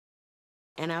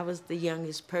and I was the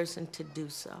youngest person to do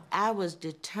so. I was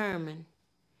determined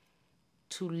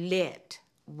to let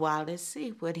Wallace see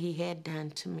what he had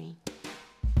done to me.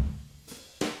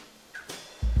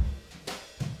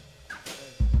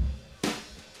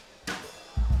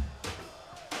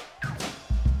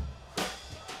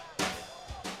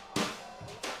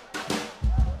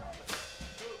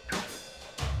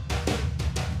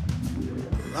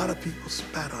 A lot of people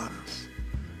spat on us.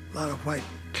 A lot of white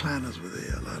clanners were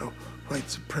there, a lot of white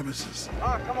supremacists.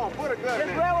 Oh, come on, put a gun in.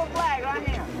 This rebel flag right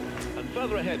here. And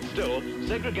further ahead still,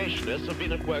 segregationists have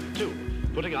been at work too,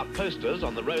 putting up posters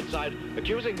on the roadside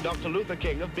accusing Dr. Luther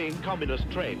King of being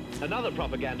communist-trained. Another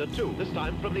propaganda too, this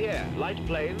time from the air. Light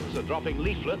planes are dropping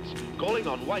leaflets calling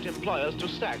on white employers to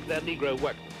sack their Negro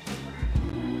workers.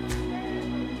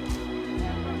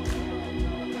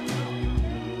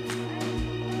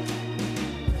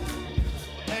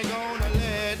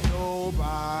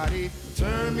 Nobody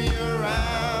turn me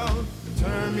around,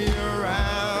 turn me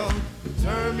around,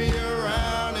 turn me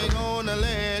around. Ain't gonna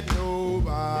let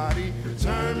nobody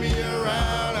turn me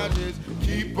around. I just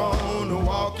keep on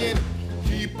walking,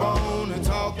 keep on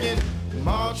talking,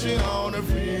 marching on the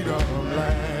freedom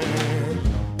land.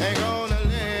 Ain't gonna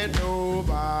let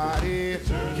nobody,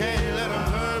 can't let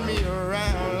them turn me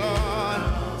around,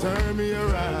 Lord, turn me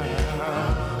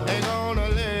around. Ain't gonna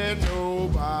let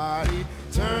nobody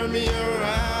turn me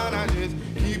around. I just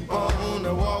keep on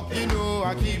walking,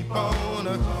 I keep on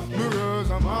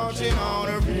because I'm marching on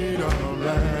the freedom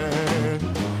land.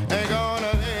 Ain't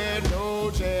gonna let no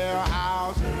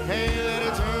jailhouse, ain't let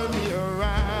it turn me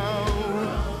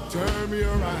around, turn me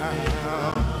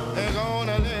around. Ain't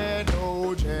gonna let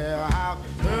no jailhouse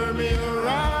turn me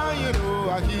around,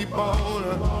 I keep on,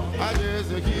 I just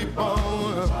keep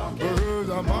on because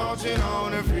I'm marching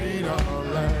on the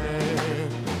freedom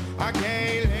land. I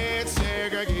can't let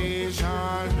segregation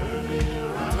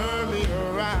turn me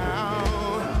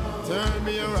around, turn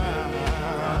me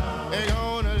around. Ain't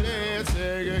gonna let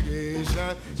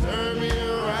segregation turn me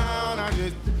around. I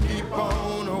just keep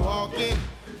on walking,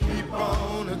 keep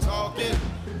on talking,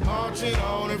 marching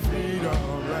on the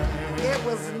freedom land. It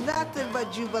was nothing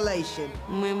but jubilation.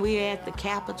 When we were at the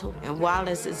Capitol and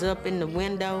Wallace is up in the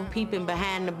window, peeping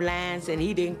behind the blinds, and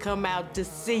he didn't come out to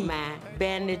see my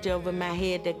bandage over my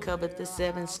head that covered the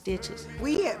 7 stitches.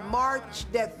 We had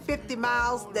marched that 50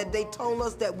 miles that they told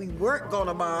us that we weren't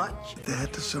gonna march. They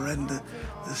had to surrender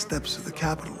the steps of the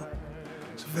Capitol.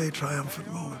 It's a very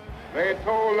triumphant moment. They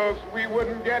told us we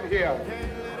wouldn't get here.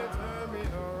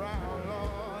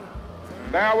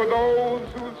 There were those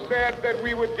who said that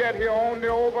we would get here only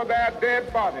over their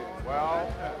dead bodies. Well,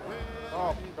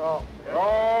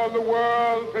 all the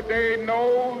world today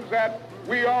knows that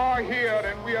we are here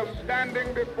and we are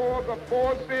standing before the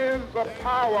forces of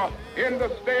power in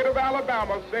the state of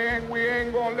Alabama saying we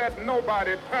ain't gonna let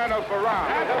nobody turn us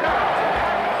around.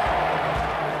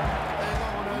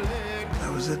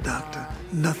 That was it, Doctor.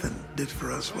 Nothing did for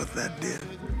us what that did.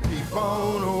 Keep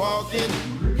on walking,